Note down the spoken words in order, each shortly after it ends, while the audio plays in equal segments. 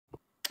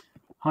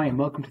Hi and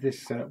welcome to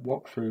this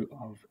walkthrough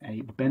of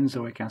a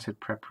benzoic acid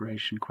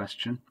preparation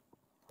question.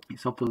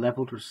 It's of the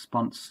leveled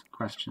response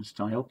question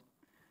style,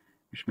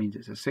 which means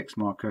it's a 6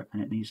 marker and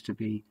it needs to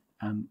be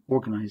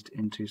organised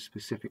into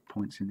specific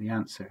points in the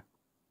answer.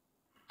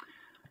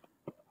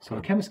 So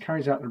the chemist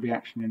carries out the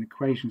reaction in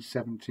equation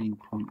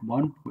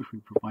 17.1, which we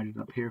provided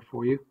up here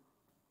for you.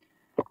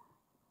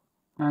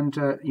 And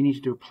you need to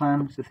do a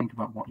plan to think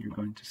about what you're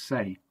going to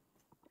say.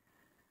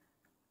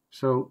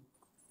 So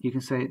you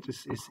can see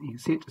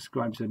it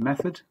describes a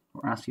method,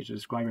 or asks you to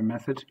describe a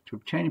method to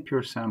obtain a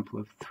pure sample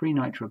of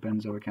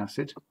 3-nitrobenzoic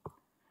acid,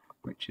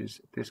 which is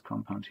this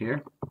compound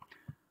here,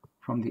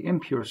 from the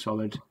impure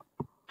solid,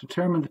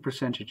 determine the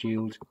percentage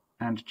yield,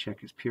 and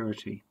check its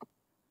purity.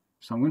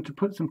 So I'm going to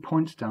put some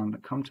points down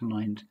that come to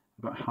mind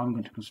about how I'm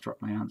going to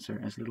construct my answer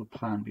as a little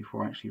plan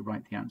before I actually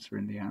write the answer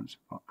in the answer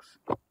box.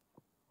 So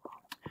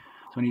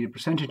I need a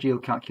percentage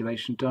yield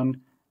calculation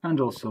done,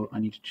 and also I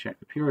need to check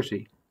the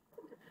purity.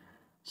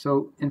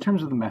 So in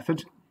terms of the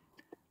method,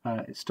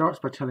 it starts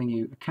by telling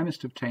you a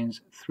chemist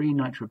obtains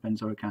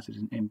 3-nitrobenzoic acid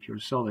in impure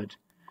solid.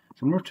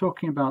 So when we're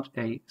talking about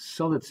a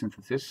solid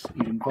synthesis,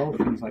 it involves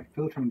things like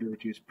filtering to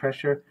reduce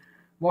pressure,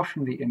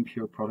 washing the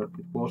impure product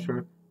with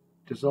water,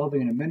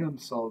 dissolving in a minimum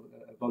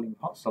volume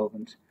hot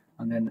solvent,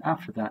 and then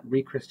after that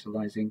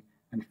recrystallizing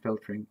and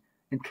filtering,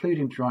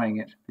 including drying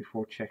it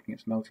before checking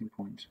its melting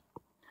point.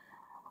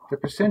 The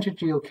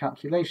percentage yield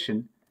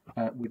calculation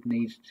would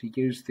need to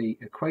use the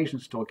equation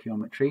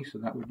stoichiometry, so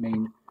that would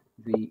mean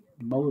the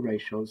mole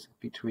ratios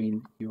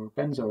between your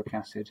benzoic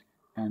acid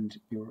and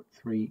your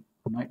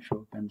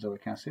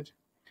 3-nitrobenzoic acid,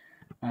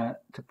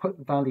 to put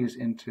values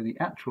into the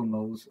actual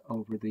moles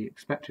over the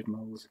expected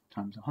moles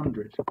times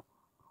 100.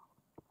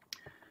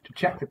 To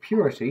check the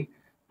purity,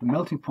 the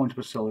melting point of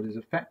a solid is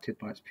affected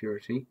by its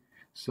purity,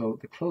 so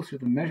the closer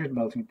the measured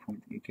melting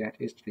point that you get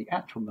is to the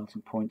actual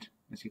melting point,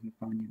 as you can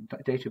find in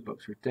data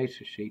books or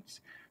data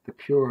sheets, the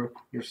purer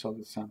your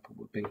solid sample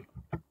will be.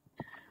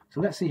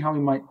 So let's see how we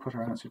might put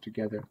our answer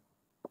together.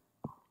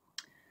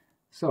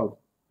 So,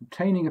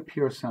 obtaining a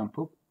pure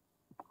sample,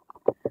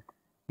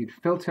 you'd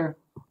filter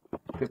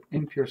the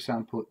impure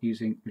sample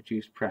using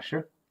reduced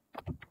pressure.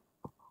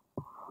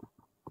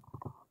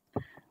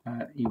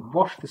 You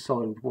wash the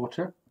solid with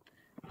water,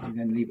 and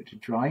then leave it to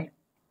dry.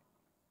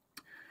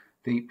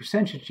 The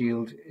percentage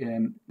yield,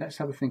 let's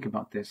have a think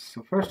about this.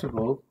 So first of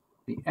all,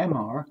 the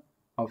MR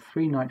of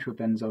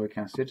 3-nitrobenzoic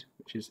acid,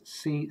 which is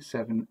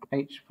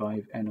Q17aii. So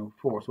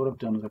what I've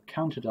done is I've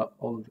counted up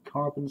all of the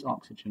carbons,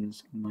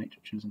 oxygens,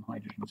 nitrogens and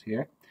hydrogens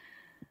here.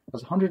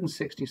 That's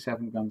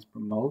 167 grams per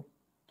mole.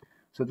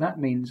 So that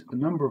means the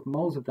number of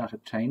moles of that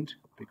obtained,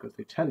 because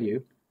they tell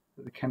you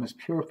that the chemist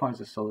purifies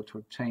a solid to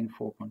obtain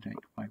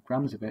 4.85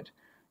 grams of it,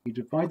 you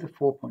divide the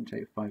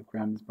 4.85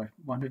 grams by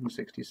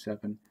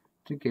 167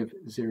 to give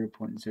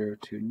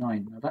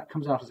 0.029. Now that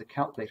comes out as a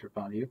calculator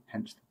value,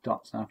 hence the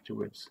dots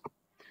afterwards.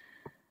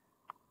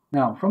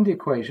 Now from the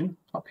equation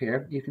up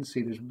here you can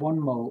see there's 1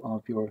 mole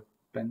of your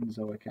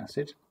benzoic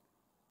acid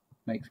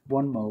makes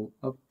 1 mole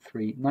of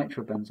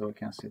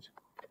 3-nitrobenzoic acid.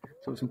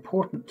 So it's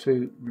important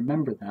to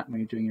remember that when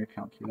you're doing your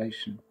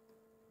calculation.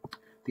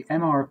 The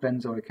MR of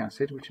benzoic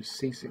acid, which is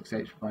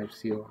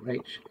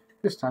C6H5COOH,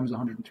 this time is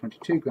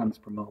 122 grams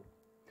per mole.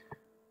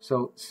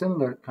 So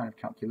similar kind of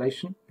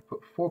calculation.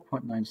 Put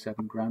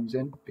 4.97 grams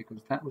in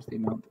because that was the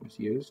amount that was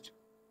used,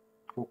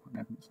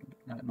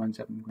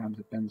 4.97 grams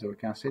of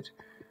benzoic acid.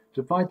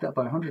 Divide that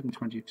by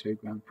 122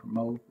 grams per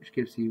mole, which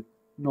gives you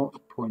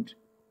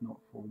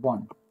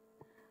 0.041.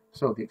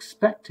 So the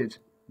expected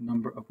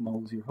number of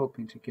moles you're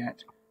hoping to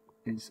get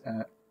is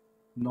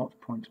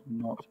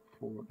 0.040 ...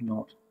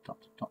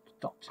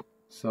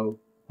 So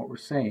what we're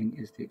saying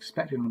is the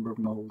expected number of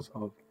moles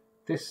of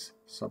this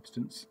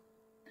substance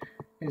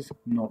is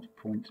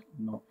 0.040.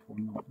 Now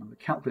the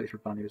calculator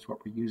value is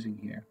what we're using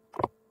here.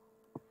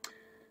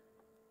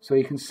 So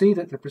you can see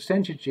that the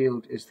percentage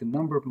yield is the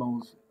number of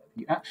moles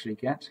you actually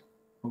get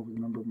over the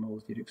number of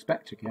moles you'd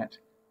expect to get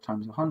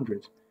times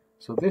 100.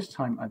 So this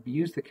time I've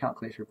used the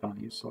calculator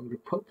values, so I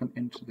would put them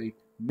into the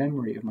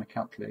memory of my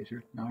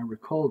calculator. Now I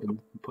recall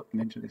them and put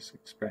them into this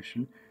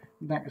expression,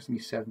 and that gives me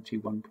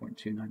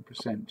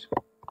 71.29%.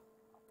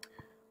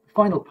 The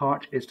final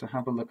part is to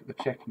have a look at the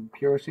checking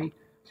purity.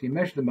 So you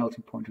measure the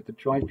melting point of the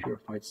dried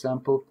purified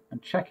sample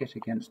and check it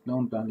against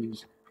known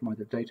values from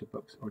either data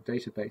books or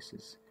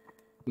databases.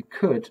 You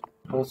could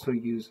also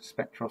use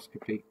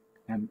spectroscopy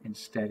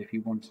instead if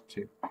you wanted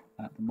to.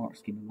 The mark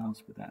scheme allows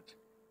for that.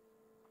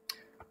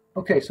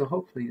 Okay, so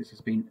hopefully this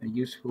has been a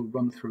useful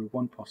run through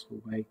one possible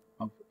way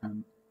of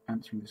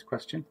answering this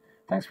question.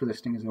 Thanks for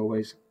listening as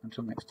always.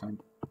 Until next time,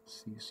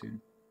 see you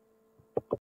soon.